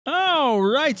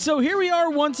Alright, so here we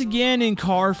are once again in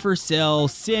Car for Sale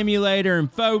Simulator,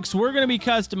 and folks, we're going to be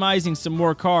customizing some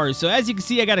more cars. So as you can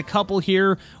see, I got a couple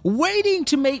here waiting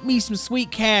to make me some sweet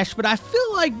cash, but I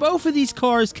feel like both of these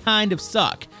cars kind of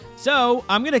suck. So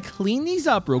I'm going to clean these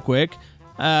up real quick.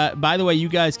 By the way, you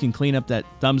guys can clean up that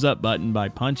thumbs up button by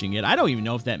punching it. I don't even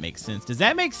know if that makes sense. Does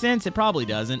that make sense? It probably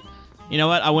doesn't. You know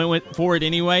what? I went for it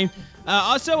anyway.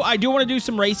 Also, I do want to do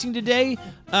some racing today.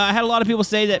 I had a lot of people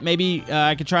say that maybe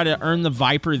I could try to earn the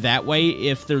Viper that way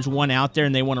if there's one out there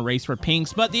and they want to race for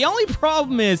pinks. But the only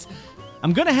problem is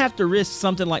I'm going to have to risk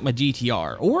something like my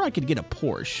GTR, or I could get a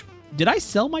Porsche. Did I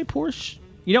sell my Porsche?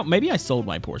 You know, maybe I sold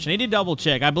my Porsche. I need to double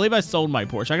check. I believe I sold my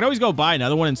Porsche. I could always go buy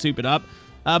another one and soup it up.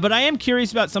 But I am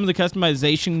curious about some of the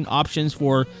customization options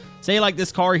for, say, like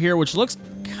this car here, which looks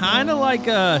kind of like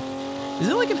a... Is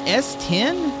it like an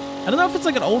S10? I don't know if it's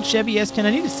like an old Chevy S10.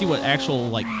 I need to see what actual,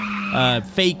 like,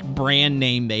 fake brand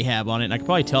name they have on it, and I can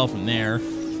probably tell from there.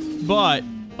 But,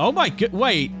 oh my god,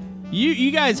 wait.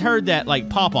 You guys heard that, like,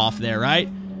 pop off there, right?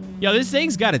 Yo, this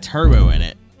thing's got a turbo in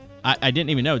it. I didn't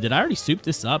even know. Did I already soup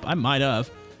this up? I might have.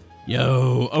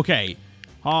 Yo, okay.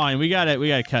 Hold on, we gotta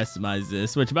customize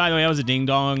this, which, by the way, I was a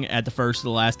ding-dong at the first of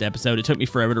the last episode. It took me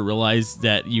forever to realize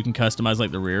that you can customize, like,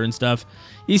 the rear and stuff.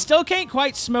 You still can't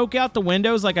quite smoke out the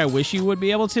windows like I wish you would be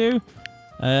able to.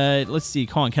 Let's see.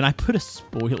 Hold on, can I put a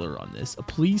spoiler on this?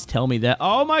 Please tell me that.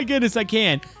 Oh, my goodness, I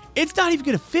can. It's not even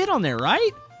gonna fit on there,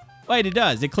 right? Wait, it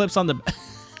does. It clips on the...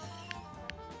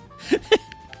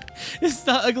 It's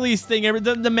the ugliest thing ever.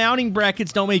 The mounting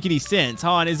brackets don't make any sense.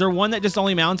 Hold on, is there one that just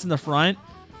only mounts in the front?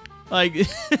 Like,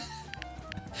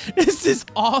 this is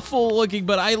awful looking,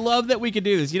 but I love that we can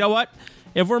do this. You know what?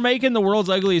 If we're making the world's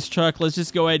ugliest truck, let's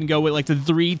just go ahead and go with, like, the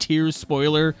 3-tier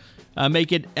spoiler.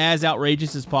 Make it as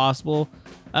outrageous as possible.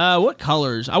 What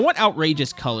colors? I want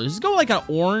outrageous colors. Let's go like an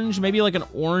orange, maybe like an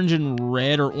orange and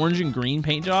red or orange and green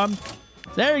paint job.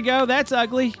 There you go. That's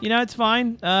ugly. You know, it's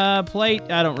fine. Plate,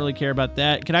 I don't really care about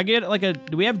that. Can I get, like, a...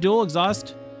 Do we have dual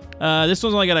exhaust? This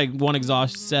one's only got, like, one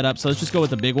exhaust set up, so let's just go with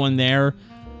the big one there.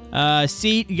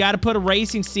 Seat, you got to put a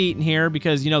racing seat in here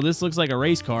because, you know, this looks like a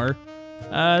race car.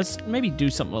 Let's maybe do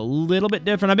something a little bit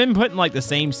different. I've been putting, like, the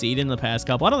same seat in the past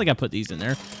couple. I don't think I put these in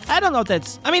there. I don't know if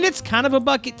that's... I mean, it's kind of a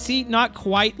bucket seat, not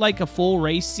quite like a full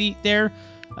race seat there.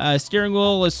 Steering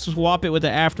wheel, let's swap it with the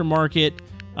aftermarket.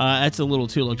 That's a little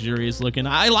too luxurious looking.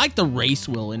 I like the race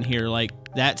wheel in here, like,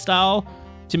 that style.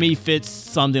 To me, fits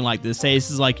something like this. Say this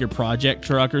is like your project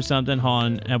truck or something.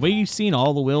 Hon, have we seen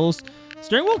all the wheels?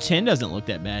 Steering wheel 10 doesn't look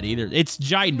that bad either. It's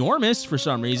ginormous for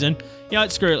some reason. You know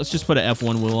what, screw it. Let's just put an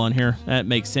F1 wheel on here. That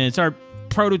makes sense. Our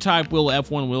prototype wheel,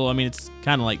 F1 wheel. I mean, it's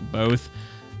kind of like both.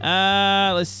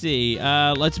 Let's see.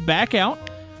 Let's back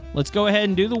out. Let's go ahead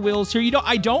and do the wheels here. You know,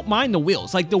 I don't mind the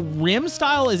wheels. Like, the rim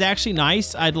style is actually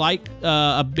nice. I'd like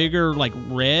a bigger, like,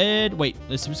 red. Wait,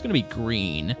 this is going to be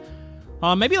green.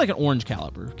 Maybe like an orange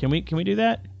caliper. Can we do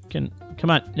that? Come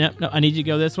on. No, I need you to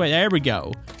go this way. There we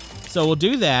go. So we'll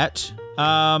do that.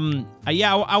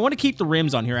 Yeah, I want to keep the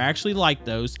rims on here. I actually like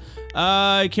those.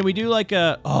 Can we do like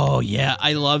a... Oh, yeah.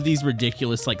 I love these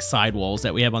ridiculous, like, sidewalls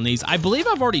that we have on these. I believe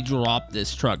I've already dropped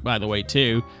this truck, by the way,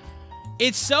 too.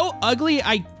 It's so ugly.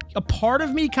 A part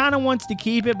of me kind of wants to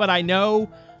keep it, but I know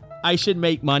I should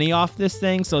make money off this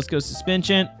thing. So let's go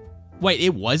suspension. Wait,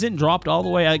 it wasn't dropped all the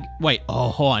way? Wait, oh,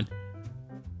 hold on.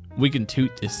 We can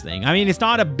toot this thing. I mean, it's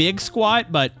not a big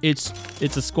squat, but it's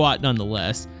a squat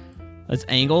nonetheless. Let's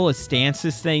angle, let's stance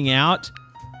this thing out,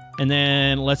 and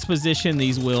then let's position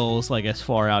these wheels like as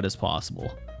far out as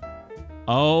possible.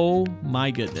 Oh my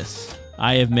goodness.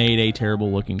 I have made a terrible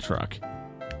looking truck.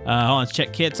 Hold on, let's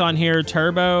check kits on here.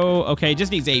 Turbo, okay,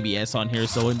 just needs ABS on here,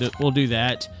 so we'll do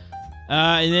that.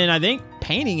 And then I think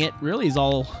painting it really is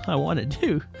all I want to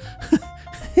do.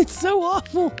 It's so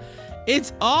awful.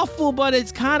 It's awful, but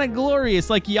it's kind of glorious.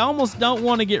 Like, you almost don't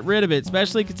want to get rid of it,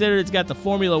 especially considering it's got the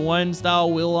Formula 1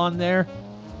 style wheel on there.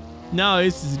 No,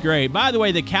 this is great. By the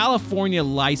way, the California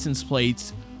license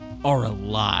plates are a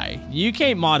lie. You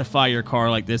can't modify your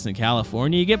car like this in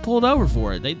California. You get pulled over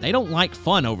for it. They don't like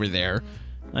fun over there.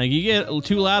 Like, you get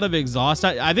too loud of exhaust.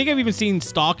 I think I've even seen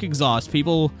stock exhaust.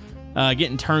 People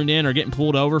getting turned in or getting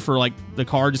pulled over for, like, the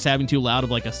car just having too loud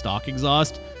of, like, a stock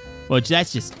exhaust. Which,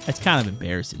 that's kind of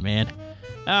embarrassing, man.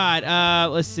 All right,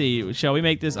 let's see. Shall we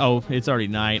make this? Oh, it's already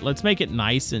night. Let's make it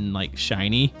nice and, like,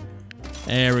 shiny.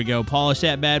 There we go. Polish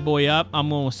that bad boy up. I'm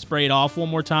going to spray it off one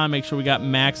more time. Make sure we got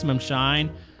maximum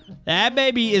shine. That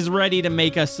baby is ready to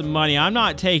make us some money. I'm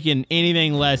not taking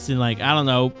anything less than, like, I don't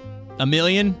know, $1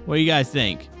 million? What do you guys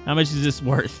think? How much is this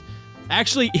worth?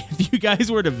 Actually, if you guys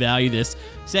were to value this,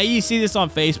 say you see this on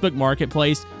Facebook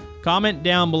Marketplace, comment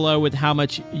down below with how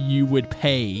much you would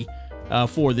pay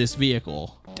for this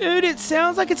vehicle. Dude, it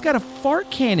sounds like it's got a fart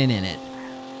cannon in it.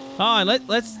 Hold on,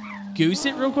 let's goose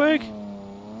it real quick.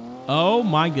 Oh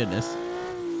my goodness.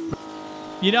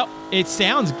 You know, it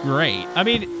sounds great. I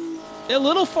mean, a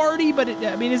little farty, but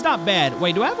I mean, it's not bad.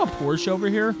 Wait, do I have a Porsche over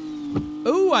here?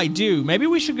 Ooh, I do. Maybe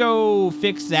we should go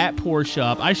fix that Porsche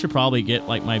up. I should probably get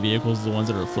like my vehicles, the ones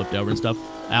that are flipped over and stuff,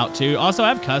 out too. Also, I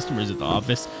have customers at the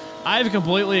office. I've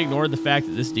completely ignored the fact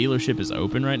that this dealership is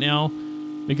open right now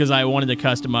because I wanted to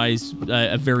customize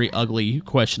a very ugly,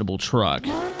 questionable truck.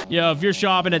 Yo, if you're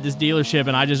shopping at this dealership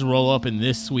and I just roll up in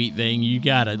this sweet thing, you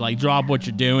gotta like drop what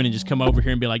you're doing and just come over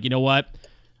here and be like, you know what?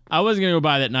 I wasn't gonna go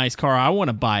buy that nice car. I want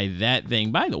to buy that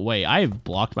thing. By the way, I have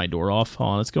blocked my door off.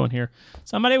 Hold on, let's go in here.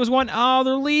 Somebody was wanting. Oh,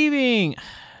 they're leaving.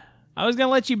 I was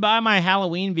gonna let you buy my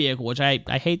Halloween vehicle, which I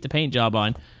hate the paint job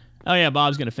on. Oh yeah,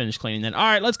 Bob's gonna finish cleaning that. All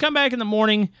right, let's come back in the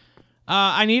morning.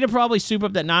 I need to probably soup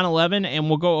up that 911, and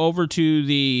we'll go over to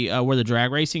the where the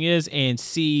drag racing is and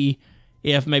see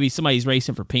if maybe somebody's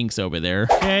racing for pinks over there.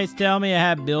 Okay, tell me I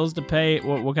have bills to pay.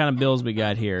 What kind of bills we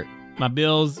got here? My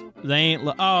bills, they ain't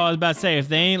oh, I was about to say, if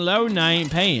they ain't loading, I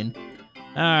ain't paying.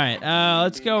 All right,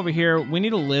 let's go over here. We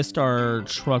need to list our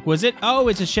truck. Was it? Oh,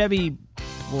 it's a Chevy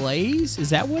Blaze? Is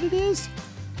that what it is?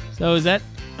 So is that,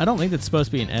 I don't think that's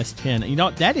supposed to be an S10. You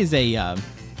know, that is a,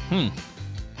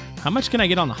 how much can I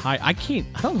get on the high? I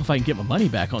don't know if I can get my money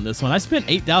back on this one. I spent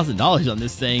 $8,000 on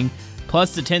this thing,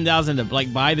 plus the $10,000 to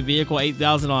like buy the vehicle,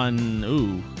 $8,000 on,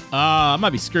 ooh. I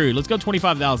might be screwed. Let's go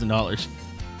 $25,000.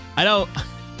 I don't...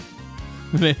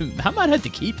 I might have to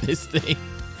keep this thing.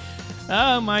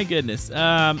 Oh my goodness. All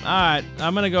right,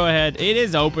 I'm gonna go ahead. It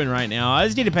is open right now. I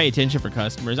just need to pay attention for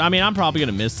customers. I mean, I'm probably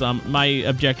gonna miss some. My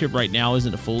objective right now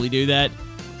isn't to fully do that.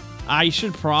 I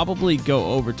should probably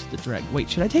go over to the drag. Wait,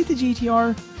 should I take the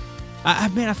GTR?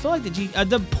 Man, I feel like the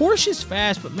Porsche is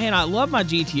fast, but man, I love my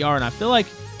GTR, and I feel like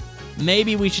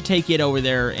maybe we should take it over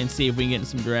there and see if we can get in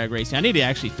some drag racing. I need to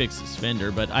actually fix this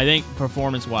fender, but I think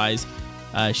performance-wise,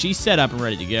 she's set up and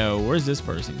ready to go. Where's this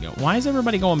person going? Why is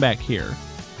everybody going back here?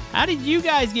 How did you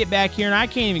guys get back here and I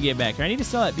can't even get back here? I need to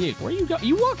sell that vehicle. Where you go?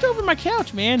 You walked over my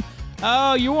couch, man.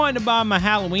 Oh, you wanted to buy my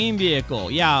Halloween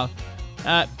vehicle. Yeah.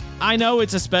 I know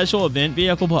it's a special event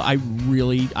vehicle, but I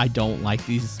don't like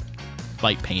these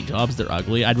like paint jobs. They're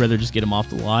ugly. I'd rather just get them off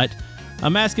the lot.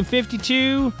 I'm asking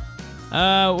 52.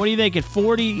 What do you think at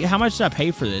 40? How much did I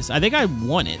pay for this? I think I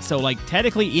won it. So like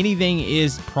technically anything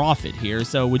is profit here.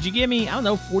 So would you give me, I don't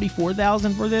know,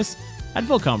 44,000 for this? I'd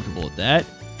feel comfortable with that.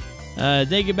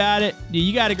 Think about it.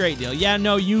 You got a great deal. Yeah,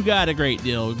 no, you got a great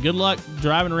deal. Good luck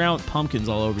driving around with pumpkins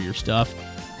all over your stuff.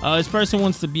 This person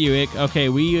wants the Buick. Okay,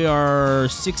 we are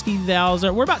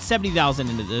 60,000. We're about 70,000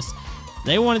 into this.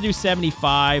 They want to do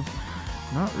 75.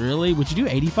 Not really. Would you do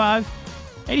 85?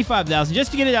 85,000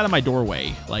 just to get it out of my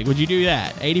doorway. Like, would you do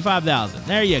that? 85,000.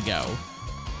 There you go.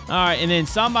 All right, and then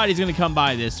somebody's going to come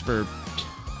buy this for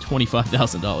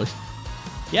 $25,000.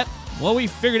 Yep. Well, we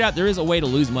figured out there is a way to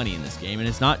lose money in this game, and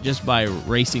it's not just by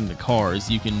racing the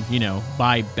cars. You can, you know,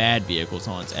 buy bad vehicles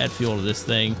on. Let's add fuel to this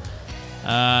thing.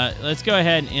 Let's go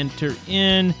ahead and enter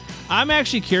in. I'm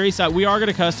actually curious. We are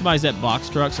going to customize that box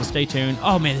truck, so stay tuned.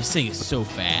 Oh, man, this thing is so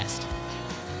fast.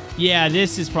 Yeah,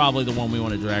 this is probably the one we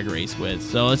want to drag race with.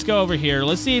 So let's go over here.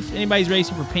 Let's see if anybody's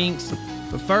racing for pinks.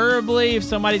 Preferably if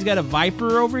somebody's got a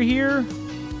Viper over here.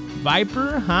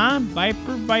 Viper, huh?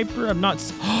 Viper. I'm not...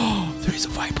 Oh, there's a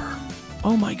Viper.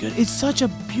 Oh my god, it's such a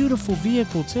beautiful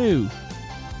vehicle too.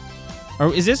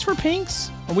 Or is this for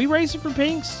pinks? Are we racing for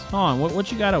pinks? Hold on,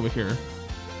 what you got over here?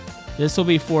 This will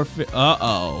be forfeit.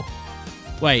 Uh-oh.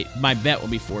 Wait, my bet will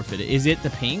be forfeited. Is it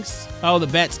the pinks? Oh, the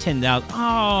bet's 10,000.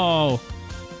 Oh.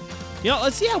 You know,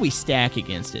 let's see how we stack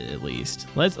against it at least.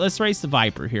 Let's race the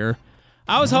Viper here.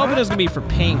 I was hoping it was gonna be for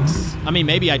pinks. I mean,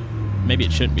 maybe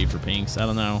it shouldn't be for pinks. I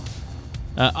don't know.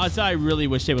 Also, I really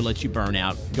wish they would let you burn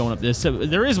out going up this. So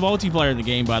there is multiplayer in the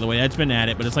game, by the way. That's been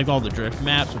added, but it's like all the drift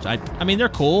maps, which I mean, they're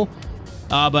cool.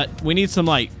 But we need some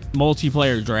like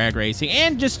multiplayer drag racing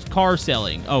and just car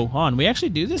selling. Oh, hold on. We actually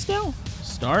do this now?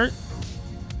 Start.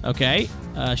 Okay.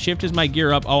 Shift is my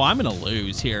gear up. Oh, I'm going to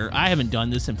lose here. I haven't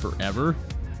done this in forever.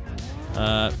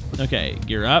 Okay.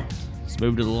 Gear up. Let's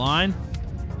move to the line.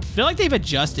 I feel like they've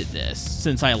adjusted this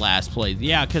since I last played.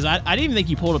 Yeah, because I didn't even think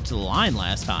you pulled up to the line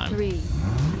last time. 3,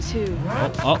 2,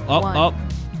 1.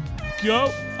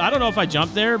 Go. I don't know if I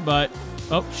jumped there, but...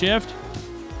 Oh, shift.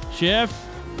 Shift.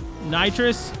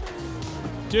 Nitrous.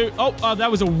 Dude. Oh,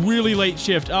 that was a really late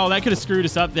shift. Oh, that could have screwed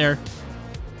us up there.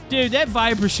 Dude, that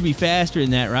Viper should be faster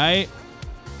than that, right?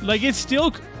 Like, it's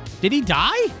still... Did he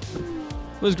die?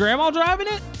 Was Grandma driving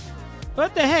it?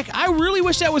 What the heck? I really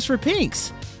wish that was for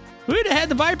pinks. We'd have had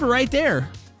the Viper right there.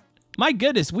 My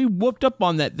goodness, we whooped up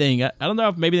on that thing. I don't know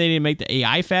if maybe they need to make the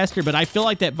AI faster, but I feel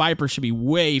like that Viper should be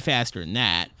way faster than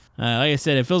that. Like I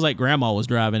said, it feels like Grandma was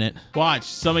driving it. Watch,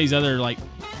 some of these other, like,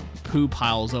 poo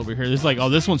piles over here. There's like, oh,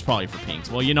 this one's probably for pinks.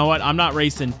 Well, you know what? I'm not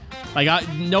racing. Like,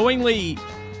 knowingly,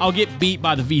 I'll get beat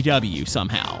by the VW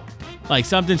somehow. Like,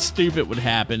 something stupid would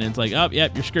happen, and it's like, oh,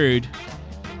 yep, you're screwed.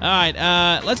 All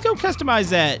right, let's go customize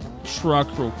that truck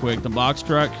real quick, the box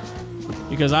truck,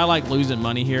 because I like losing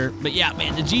money here. But yeah,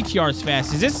 man, the GTR is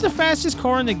fast. Is this the fastest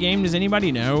car in the game? Does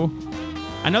anybody know?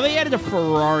 I know they added a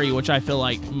Ferrari, which I feel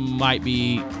like might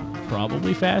be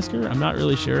probably faster. I'm not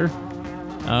really sure.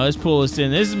 Let's pull this in.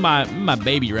 This is my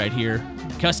baby right here,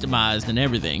 customized and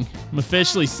everything. I'm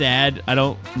officially sad. I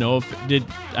don't know if it did.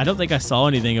 I don't think I saw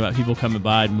anything about people coming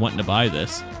by and wanting to buy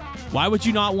this. Why would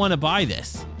you not want to buy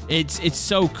this? It's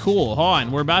so cool. Hold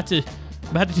on, we're about to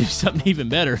do something even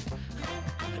better.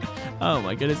 Oh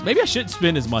my goodness. Maybe I shouldn't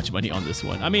spend as much money on this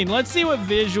one. I mean, let's see what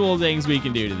visual things we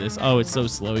can do to this. Oh, it's so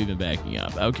slow even backing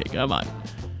up. Okay, come on.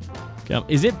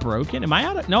 Is it broken? Am I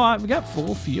out of... No, I've got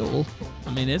full fuel.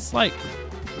 I mean, it's like...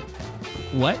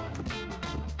 What?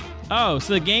 Oh,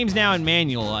 so the game's now in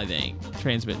manual, I think.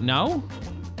 Transmit. No?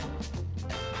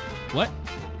 What?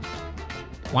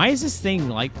 Why is this thing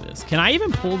like this? Can I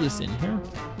even pull this in here?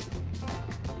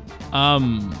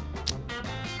 I'm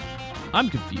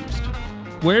confused.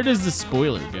 Where does the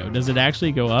spoiler go? Does it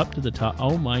actually go up to the top?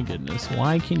 Oh my goodness.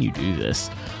 Why can you do this?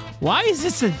 Why is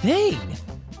this a thing?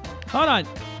 Hold on.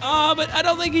 Oh, but I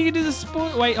don't think you can do the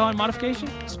spoiler. Wait, on modification?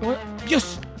 Spoiler?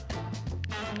 Yes!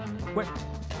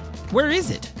 Where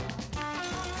is it?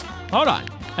 Hold on.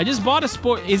 I just bought a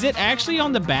spoiler. Is it actually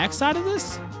on the back side of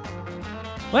this?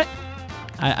 What?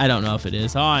 I don't know if it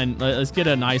is. Hold on. Let's get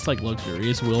a nice, like,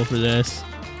 luxurious wheel for this.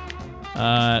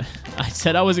 I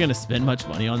said I wasn't going to spend much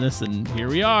money on this, and here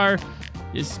we are.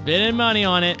 Just spending money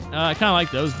on it. I kind of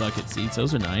like those bucket seats.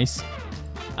 Those are nice.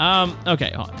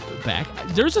 Okay, hold on, back.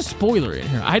 There's a spoiler in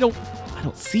here. I don't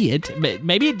see it.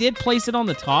 Maybe it did place it on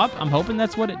the top. I'm hoping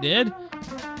that's what it did.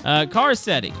 Car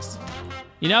settings.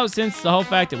 You know, since the whole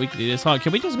fact that we can do this,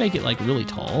 can we just make it, like, really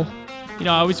tall? You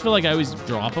know, I always feel like I always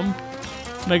drop them.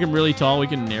 Make them really tall. We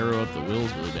can narrow up the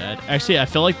wheels really bad. Actually, I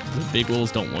feel like the big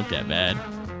wheels don't look that bad.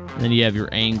 And then you have your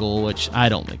angle, which I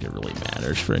don't think it really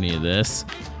matters for any of this.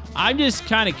 I'm just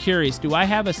kind of curious. Do I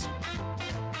have a...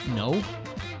 No?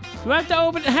 Do I have to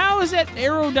open... How is that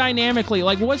aerodynamically?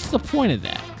 Like, what's the point of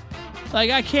that?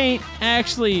 Like, I can't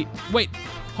actually... Wait,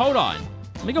 hold on.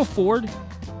 Let me go forward.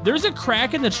 There's a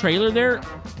crack in the trailer there.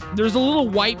 There's a little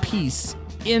white piece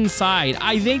inside.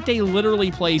 I think they literally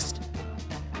placed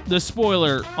the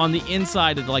spoiler on the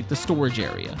inside of, like, the storage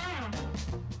area.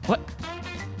 What?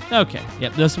 Okay,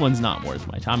 yep, this one's not worth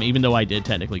my time, even though I did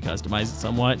technically customize it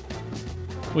somewhat.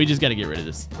 We just got to get rid of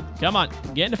this. Come on,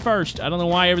 get into first. I don't know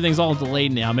why everything's all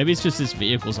delayed now. Maybe it's just this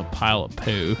vehicle's a pile of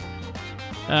poo.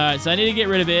 So I need to get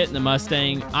rid of it and the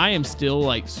Mustang. I am still,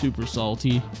 like, super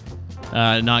salty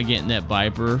not getting that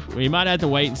Viper. We might have to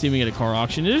wait and see if we get a car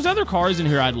auction. There's other cars in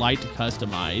here I'd like to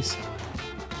customize.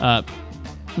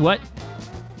 What?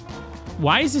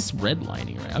 Why is this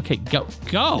redlining right? Okay,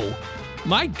 go.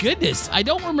 My goodness, I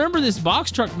don't remember this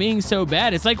box truck being so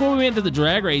bad. It's like when we went to the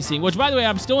drag racing, which, by the way,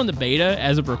 I'm still in the beta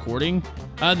as of recording.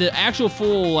 The actual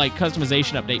full, like,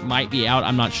 customization update might be out.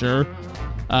 I'm not sure.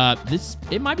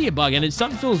 It might be a bug, and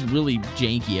something feels really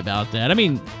janky about that. I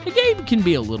mean, the game can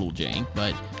be a little jank,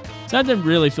 but something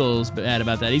really feels bad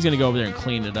about that. He's going to go over there and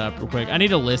clean it up real quick. I need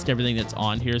to list everything that's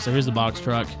on here. So here's the box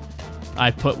truck. I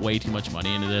put way too much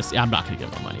money into this. Yeah, I'm not going to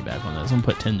get my money back on this. I'm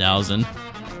going to put $10,000.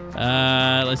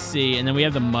 Let's see, and then we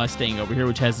have the Mustang over here,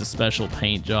 which has the special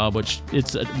paint job, which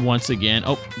it's once again,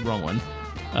 oh, wrong one,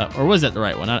 or was that the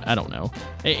right one? I don't know.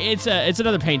 It's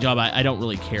another paint job. I don't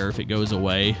really care if it goes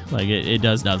away. Like, it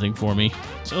does nothing for me.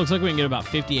 So it looks like we can get about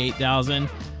 58,000.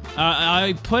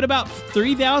 I put about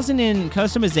 3,000 in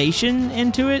customization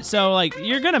into it, so, like,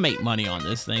 you're gonna make money on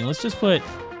this thing. Let's put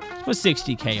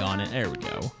 60K on it. There we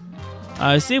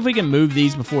go. See if we can move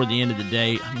these before the end of the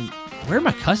day. I mean, where are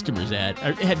my customers at?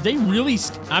 Have they really...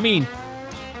 I mean,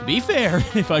 to be fair,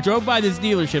 if I drove by this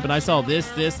dealership and I saw this,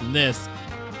 and this,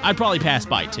 I'd probably pass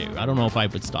by too. I don't know if I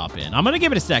would stop in. I'm going to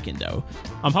give it a second, though.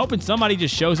 I'm hoping somebody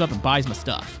just shows up and buys my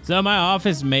stuff. So my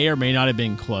office may or may not have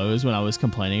been closed when I was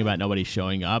complaining about nobody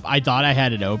showing up. I thought I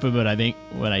had it open, but I think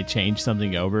when I changed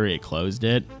something over, it closed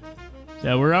it.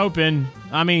 So we're open.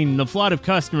 I mean, the flood of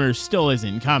customers still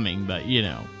isn't coming, but, you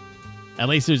know, at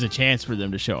least there's a chance for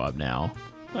them to show up now.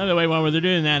 By the way, while they're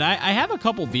doing that, I have a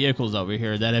couple vehicles over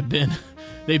here that have been...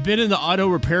 They've been in the auto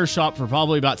repair shop for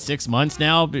probably about 6 months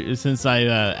now, since I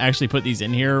actually put these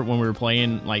in here when we were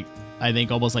playing, like, I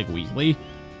think almost like weekly.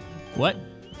 What?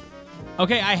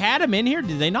 Okay, I had them in here.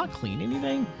 Did they not clean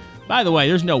anything? By the way,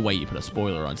 there's no way you put a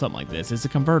spoiler on something like this. It's a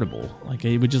convertible. Like,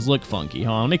 it would just look funky.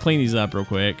 Hold on, let me clean these up real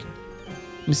quick.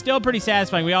 I'm still pretty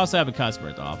satisfying. We also have a customer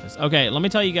at the office. Okay, let me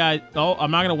tell you guys. Oh,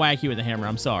 I'm not going to whack you with a hammer.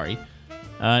 I'm sorry.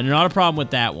 Not a problem with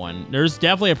that one. There's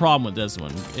definitely a problem with this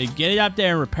one. Get it up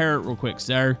there and repair it real quick,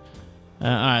 sir. All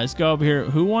right, let's go over here.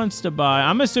 Who wants to buy?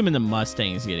 I'm assuming the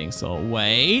Mustang's getting sold.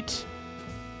 Wait.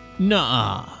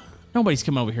 Nuh-uh. Nobody's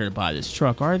come over here to buy this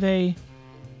truck, are they?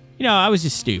 You know, I was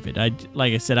just stupid.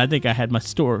 Like I said, I think I had my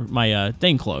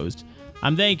thing closed.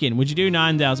 I'm thinking, would you do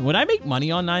 9,000? Would I make money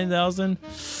on 9,000?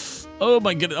 Oh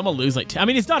my goodness, I'm gonna lose like 10. I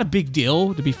mean, it's not a big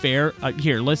deal, to be fair.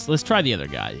 Here, let's try the other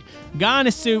guy. Guy in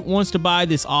a suit wants to buy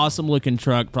this awesome looking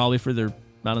truck, probably for their,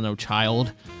 I don't know,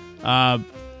 child.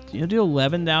 You'll do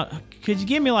 11,000. Could you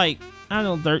give me like, I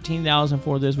don't know, 13,000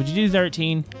 for this? Would you do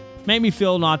 13? Make me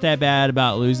feel not that bad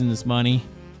about losing this money.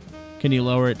 Can you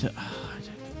lower it to?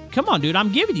 Come on, dude,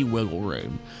 I'm giving you wiggle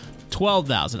room.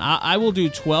 12,000. I will do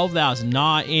 12,000,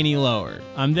 not any lower.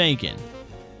 I'm thinking.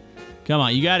 Come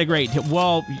on, you got a great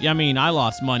well, I mean, I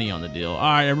lost money on the deal. All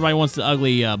right, everybody wants the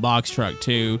ugly box truck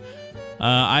too.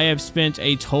 I have spent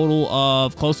a total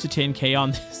of close to 10K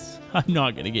on this. I'm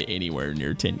not going to get anywhere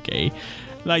near 10K.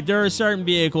 Like, there are certain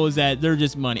vehicles that they're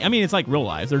just money. I mean, it's like real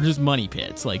life. They're just money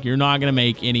pits. Like, you're not going to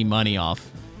make any money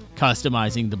off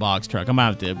customizing the box truck. I'm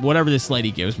out to whatever this lady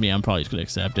gives me, I'm probably just gonna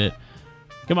accept it.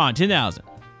 Come on, 10,000,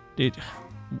 dude.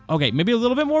 Okay, maybe a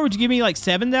little bit more. Would you give me like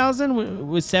 7,000?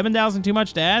 Was 7,000 too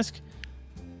much to ask?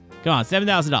 Come on,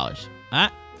 $7,000.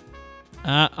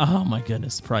 Oh my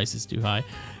goodness, the price is too high.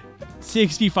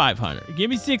 6,500. Give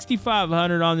me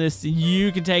 6,500 on this.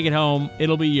 You can take it home.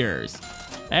 It'll be yours.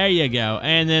 There you go.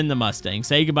 And then the Mustang.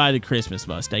 Say goodbye to the Christmas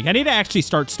Mustang. I need to actually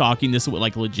start stocking this with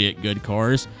like legit good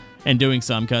cars and doing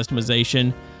some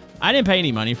customization. I didn't pay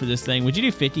any money for this thing. Would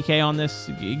you do 50K on this?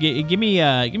 Give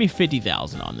me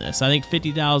 50,000 on this. I think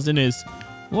 50,000 is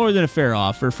more than a fair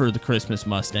offer for the Christmas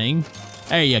Mustang.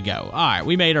 There you go. All right,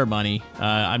 we made our money.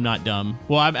 I'm not dumb.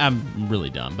 Well, I'm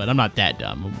really dumb, but I'm not that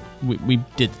dumb. We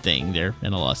did the thing there,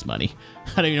 and I lost money.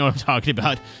 I don't even know what I'm talking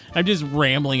about. I'm just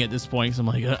rambling at this point, so I'm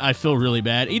like, I feel really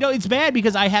bad. You know, it's bad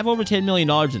because I have over $10 million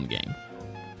in the game.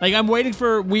 Like, I'm waiting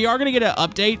for, we are going to get an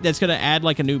update that's going to add,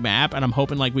 like, a new map, and I'm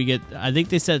hoping, like, we get, I think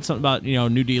they said something about, you know,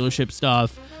 new dealership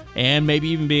stuff, and maybe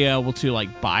even be able to,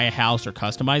 like, buy a house or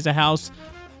customize a house.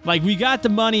 Like, we got the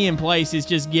money in place, it's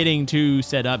just getting to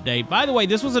said update. By the way,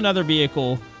 this was another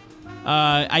vehicle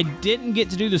I didn't get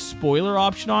to do the spoiler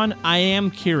option on. I am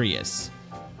curious,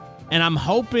 and I'm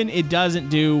hoping it doesn't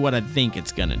do what I think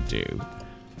it's going to do.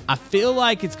 I feel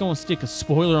like it's going to stick a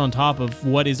spoiler on top of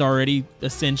what is already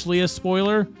essentially a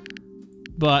spoiler,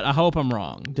 but I hope I'm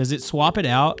wrong. Does it swap it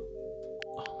out?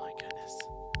 Oh my goodness.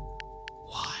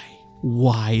 Why?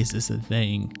 Why is this a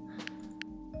thing?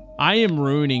 I am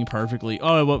ruining perfectly.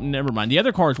 Oh, well, never mind. The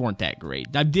other cars weren't that great.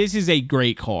 This is a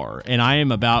great car, and I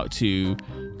am about to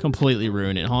completely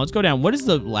ruin it. Hold on, let's go down. What is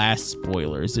the last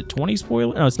spoiler? Is it 20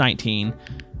 spoiler? No, it's 19.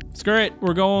 Screw it.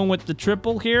 We're going with the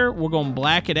triple here. We're going to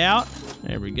black it out.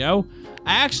 There we go.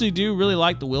 I actually do really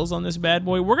like the wheels on this bad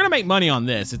boy. We're going to make money on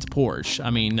this. It's a Porsche.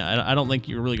 I mean, I don't think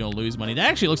you're really going to lose money. That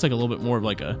actually looks like a little bit more of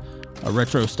like a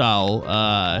retro style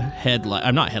headlight.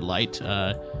 I'm not headlight.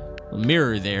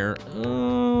 Mirror there.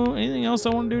 Anything else I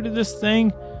want to do to this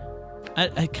thing?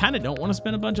 I kind of don't want to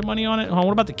spend a bunch of money on it. What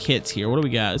about the kits here? What do we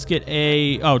got? Let's get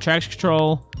traction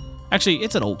control. Actually,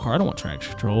 it's an old car. I don't want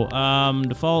traction control.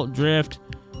 Default drift.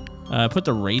 Put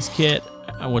the race kit,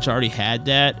 which I already had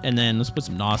that, and then let's put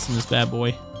some NOS in this bad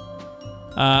boy.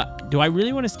 Do I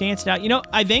really want to stance it out? You know,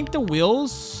 I think the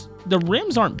wheels, the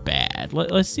rims aren't bad.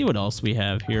 Let's see what else we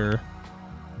have here.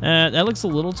 That looks a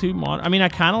little too modern. I mean, I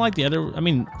kind of like the other. I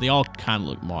mean, they all kind of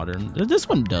look modern. This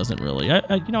one doesn't really.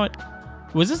 You know what?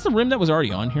 Was this the rim that was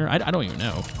already on here? I don't even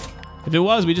know. If it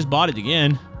was, we just bought it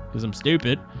again because I'm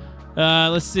stupid.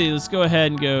 Let's see. Let's go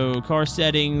ahead and go car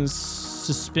settings.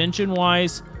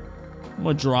 Suspension-wise, I'm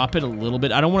going to drop it a little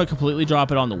bit. I don't want to completely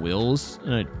drop it on the wheels.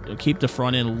 Keep the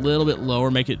front end a little bit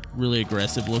lower, make it really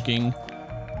aggressive looking.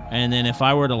 And then if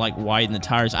I were to like widen the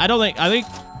tires, I think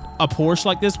a Porsche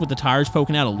like this with the tires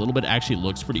poking out a little bit actually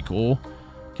looks pretty cool.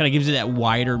 Kind of gives it that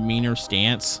wider, meaner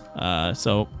stance.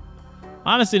 So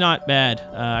honestly, not bad.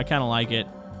 I kind of like it.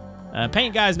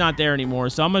 Paint guy's not there anymore,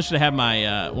 so I'm just going to have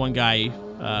my one guy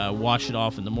wash it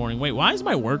off in the morning. Wait, why is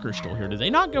my worker still here? Do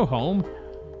they not go home?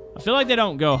 I feel like they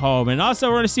don't go home. And also,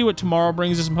 we're going to see what tomorrow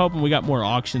brings us. I'm hoping we got more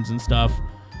auctions and stuff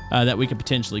that we could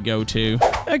potentially go to.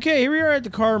 Okay, here we are at the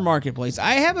car marketplace.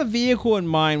 I have a vehicle in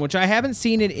mind, which I haven't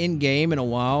seen it in-game in a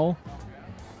while.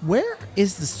 Where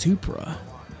is the Supra?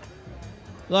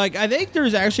 Like, I think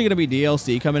there's actually going to be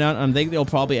DLC coming out. I think they'll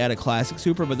probably add a classic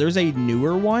Supra, but there's a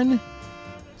newer one.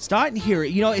 It's not in here.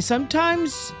 You know,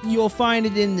 sometimes you'll find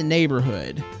it in the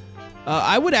neighborhood.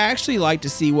 I would actually like to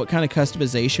see what kind of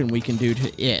customization we can do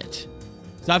to it.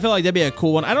 So I feel like that'd be a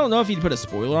cool one. I don't know if you'd put a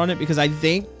spoiler on it because I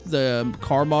think the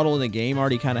car model in the game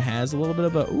already kind of has a little bit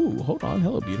of a... Ooh, hold on.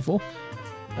 Hello, beautiful.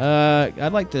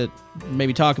 I'd like to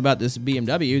maybe talk about this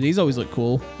BMW. These always look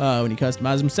cool when you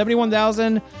customize them.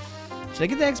 71,000. Should I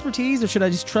get the expertise or should I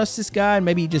just trust this guy and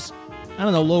maybe just, I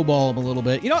don't know, lowball him a little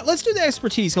bit? You know what? Let's do the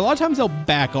expertise because a lot of times they'll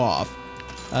back off.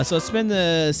 So let's spend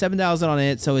the 7,000 on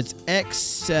it. So it's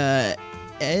XC,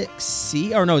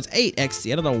 or no, it's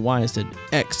 8XC. I don't know why I said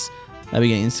X.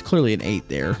 It's clearly an 8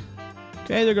 there.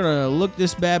 Okay, they're gonna look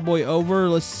this bad boy over.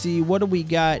 Let's see, what do we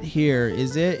got here?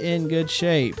 Is it in good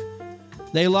shape?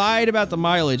 They lied about the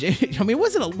mileage. I mean,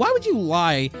 why would you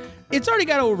lie? It's already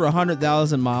got over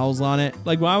 100,000 miles on it.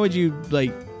 Like, why would you,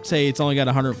 like, say it's only got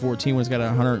 114 when it's got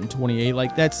 128?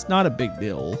 Like, that's not a big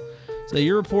deal. So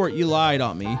your report, you lied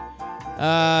on me.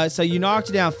 So you knocked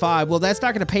it down 5. Well, that's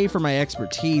not gonna pay for my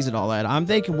expertise and all that. I'm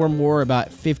thinking we're more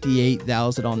about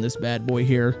 58,000 on this bad boy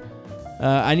here.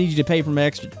 I need you to pay for my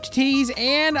expertise,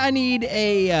 and I need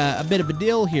a bit of a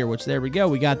deal here, which there we go.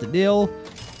 We got the deal.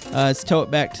 Let's tow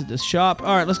it back to the shop.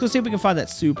 All right, let's go see if we can find that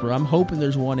Supra. I'm hoping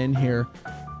there's one in here.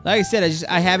 Like I said,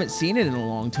 I haven't seen it in a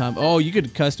long time. Oh, you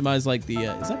could customize like the,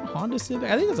 is that a Honda Civic?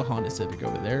 I think that's a Honda Civic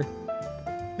over there.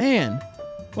 Man,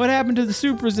 what happened to the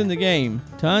Supras in the game?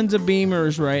 Tons of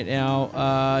Beamers right now.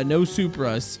 No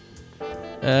Supras.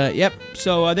 Yep,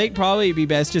 so I think probably it'd be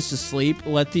best just to sleep,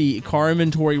 let the car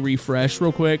inventory refresh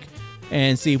real quick,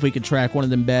 and see if we can track one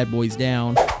of them bad boys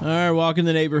down. All right, walking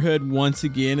the neighborhood once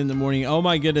again in the morning. Oh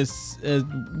my goodness,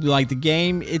 like the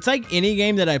game, it's like any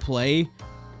game that I play,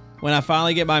 when I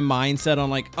finally get my mindset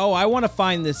on like, oh, I want to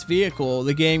find this vehicle,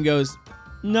 the game goes,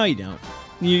 no you don't.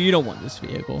 You don't want this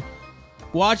vehicle.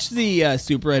 Watch the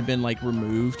Supra had been like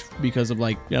removed because of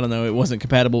like, I don't know, it wasn't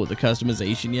compatible with the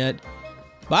customization yet.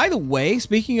 By the way,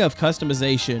 speaking of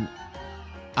customization,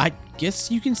 I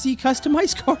guess you can see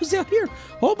customized cars out here.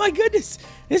 Oh my goodness,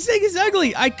 this thing is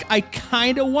ugly. I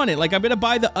kind of want it. Like, I'm going to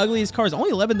buy the ugliest cars,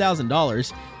 only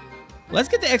 $11,000. Let's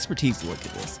get the expertise to look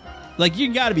at this. Like,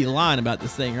 you got to be lying about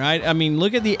this thing, right? I mean,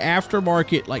 look at the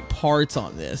aftermarket, like, parts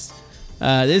on this.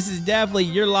 This is definitely,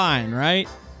 you're lying, right?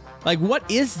 Like,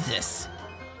 what is this?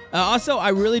 Also, I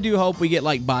really do hope we get,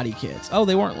 like, body kits. Oh,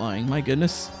 they weren't lying. My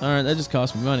goodness. All right, that just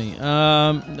cost me money.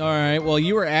 All right, well,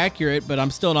 you were accurate, but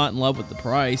I'm still not in love with the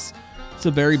price. It's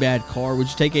a very bad car. Would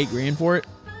you take $8 grand for it?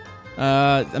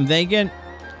 I'm thinking,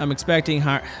 I'm expecting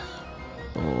higher.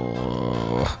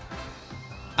 Oh,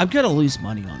 I'm going to lose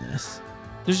money on this.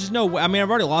 There's just no way. I mean, I've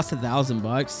already lost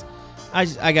 $1,000. I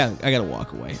gotta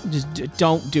walk away. Just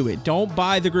don't do it. Don't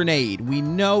buy the grenade. We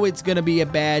know it's gonna be a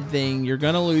bad thing. You're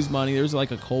gonna lose money. There's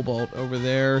like a Cobalt over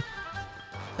there.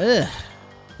 Ugh.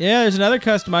 Yeah, there's another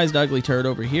customized ugly turd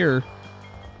over here.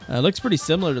 Looks pretty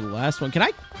similar to the last one. Can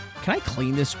I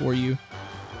clean this for you?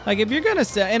 Like, if you're gonna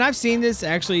sell, and I've seen this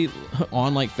actually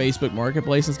on like Facebook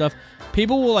Marketplace and stuff.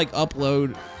 People will like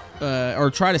upload or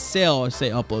try to sell, say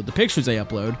upload the pictures they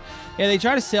upload. Yeah, they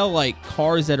try to sell like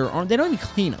cars that aren't. They don't even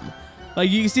clean them. Like,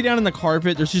 you can see down in the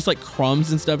carpet, there's just like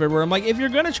crumbs and stuff everywhere. I'm like, if you're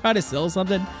gonna try to sell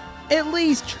something, at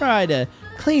least try to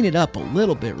clean it up a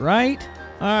little bit, right?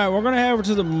 All right, we're gonna head over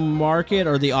to the market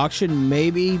or the auction.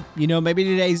 Maybe, you know, maybe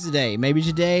today's the day. Maybe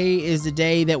today is the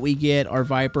day that we get our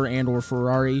Viper and or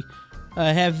Ferrari.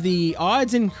 Have the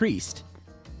odds increased?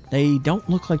 They don't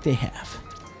look like they have.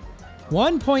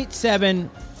 1.7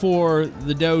 for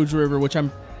the Doge River, which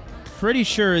I'm pretty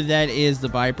sure that is the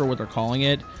Viper, what they're calling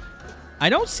it. I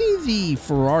don't see the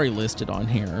Ferrari listed on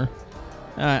here.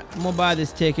 I'm gonna buy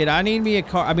this ticket. I need me a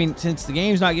car. I mean, since the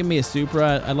game's not giving me a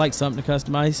Supra, I'd like something to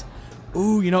customize.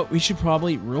 Ooh, you know, we should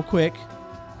probably, real quick,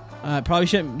 probably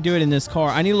shouldn't do it in this car.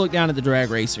 I need to look down at the drag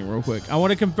racing real quick. I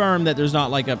want to confirm that there's not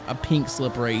like a pink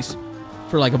slip race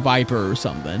for like a Viper or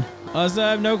something. Also, I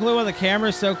have no clue why the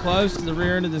camera's so close to the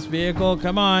rear end of this vehicle.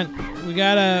 Come on. We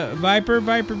got a Viper,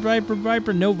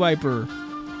 no Viper.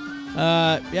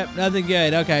 Yep, nothing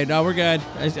good. Okay, no, we're good.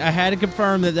 I had to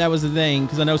confirm that was a thing,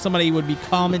 because I know somebody would be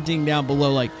commenting down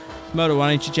below, like, Camodo,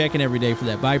 why aren't you checking every day for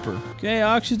that Viper? Okay,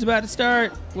 auction's about to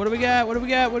start. What do we got? What do we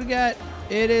got? What do we got?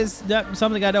 It is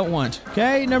something I don't want.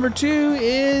 Okay, number 2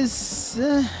 is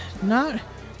not...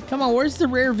 Come on, where's the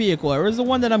rare vehicle? Where's the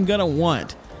one that I'm gonna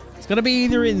want? It's gonna be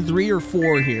either in 3 or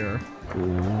 4 here.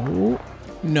 Ooh.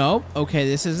 Nope. Okay,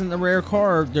 this isn't the rare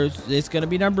car. It's gonna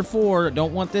be number 4.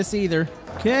 Don't want this either.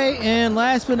 Okay, and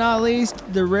last but not least,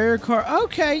 the rare car.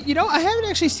 Okay, you know, I haven't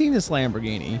actually seen this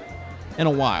Lamborghini. in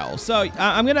a while. So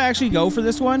I'm going to actually go for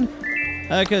this one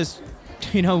because,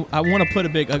 you know, I want to put a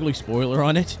big ugly spoiler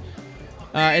on it.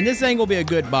 And this thing will be a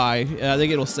good buy. I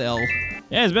think it'll sell.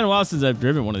 Yeah, it's been a while since I've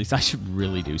driven one of these. I should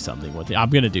really do something with it. I'm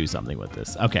going to do something with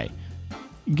this. Okay.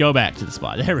 Go back to the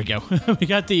spot. There we go. We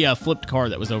got the flipped car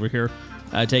that was over here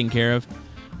taken care of.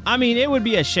 I mean, it would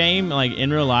be a shame, like,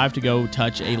 in real life to go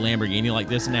touch a Lamborghini like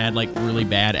this and add, like, really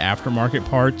bad aftermarket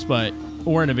parts, but,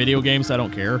 or in a video game, so I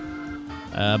don't care.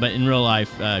 But in real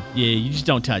life, yeah, you just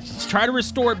don't touch it. Just try to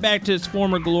restore it back to its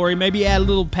former glory. Maybe add a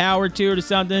little power to it or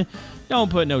something. Don't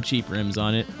put no cheap rims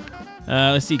on it.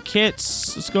 Let's see,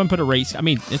 kits. Let's go and put a race. I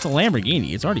mean, it's a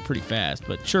Lamborghini. It's already pretty fast,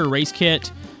 but sure, race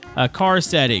kit. Car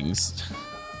settings.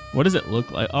 What does it look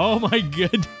like? Oh, my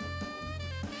good.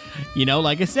 You know,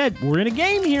 like I said, we're in a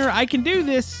game here. I can do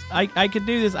this. I can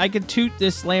do this. I can toot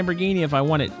this Lamborghini if I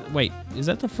want it. Wait, is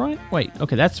that the front? Wait,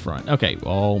 okay, that's front. Okay,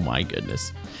 oh my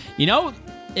goodness. You know,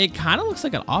 it kind of looks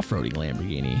like an off-roading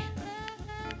Lamborghini.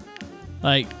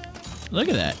 Like, look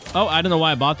at that. Oh, I don't know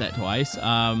why I bought that twice.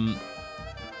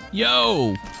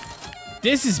 Yo,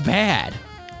 this is bad.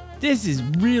 This is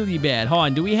really bad. Hold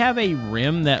on, do we have a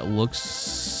rim that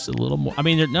looks a little more? I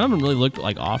mean, none of them really look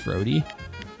like off-roady.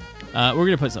 We're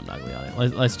gonna put something ugly on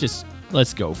it.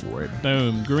 Let's go for it.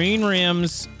 Boom, green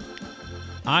rims.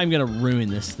 I'm gonna ruin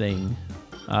this thing.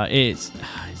 It's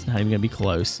not even gonna be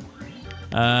close.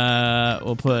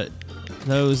 We'll put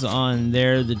those on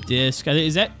there. The disc,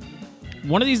 is that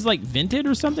one of these like vented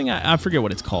or something? I forget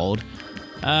what it's called.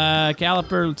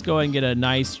 Caliper, let's go ahead and get a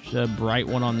nice bright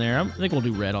one on there. I think we'll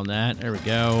do red on that. There we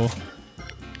go.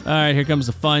 All right, here comes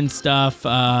the fun stuff.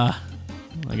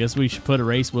 I guess we should put a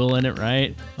race wheel in it,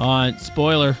 right? On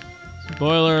spoiler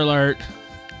alert.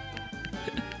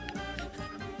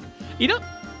 You know,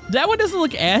 that one doesn't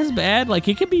look as bad. Like,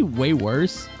 it could be way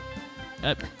worse.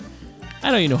 I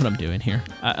don't even know what I'm doing here.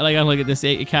 I look at this,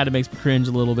 it kind of makes me cringe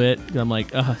a little bit. I'm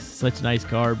like, oh, such a nice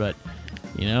car, but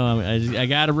you know, I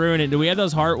gotta ruin it. Do we have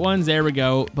those heart ones? There we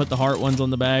go. Put the heart ones on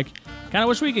the back. Kind of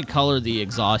wish we could color the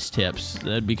exhaust tips.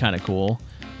 That'd be kind of cool.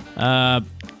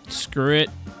 Screw it.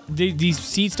 These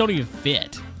seats don't even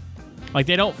fit. Like,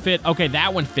 they don't fit. Okay,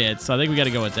 that one fits, so I think we got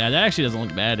to go with that. That actually doesn't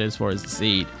look bad as far as the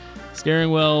seat.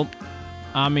 Steering wheel,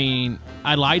 I mean,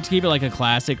 I'd like to keep it like a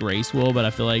classic race wheel, but I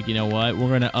feel like, you know what? We're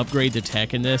going to upgrade the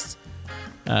tech in this.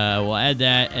 We'll add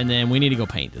that, and then we need to go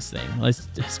paint this thing. Let's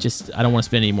just, I don't want to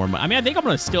spend any more money. I mean, I think I'm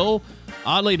going to still,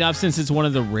 oddly enough, since it's one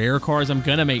of the rare cars, I'm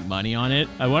going to make money on it.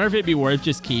 I wonder if it'd be worth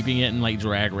just keeping it and, like,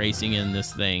 drag racing in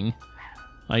this thing.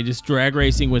 Like, just drag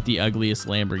racing with the ugliest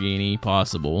Lamborghini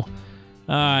possible.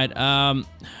 All right,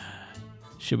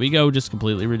 should we go just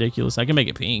completely ridiculous? I can make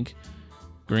it pink.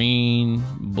 Green,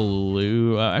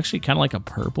 blue, actually kind of like a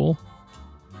purple.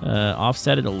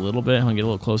 Offset it a little bit. I'm gonna get a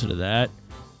little closer to that.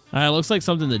 It looks like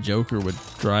something the Joker would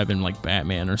drive in, like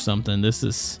Batman or something. This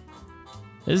is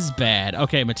bad.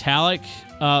 Okay, metallic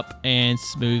up and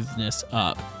smoothness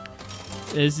up.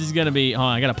 This is gonna be, hold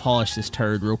on, I gotta polish this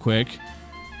turd real quick.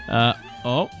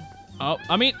 Oh,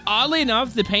 I mean, oddly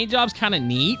enough, the paint job's kind of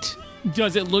neat.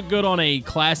 Does it look good on a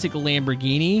classic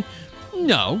Lamborghini?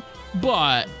 No,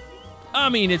 but, I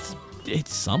mean, it's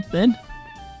something.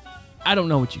 I don't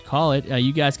know what you call it.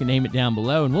 You guys can name it down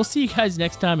below, and we'll see you guys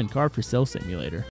next time in Car for Sale Simulator.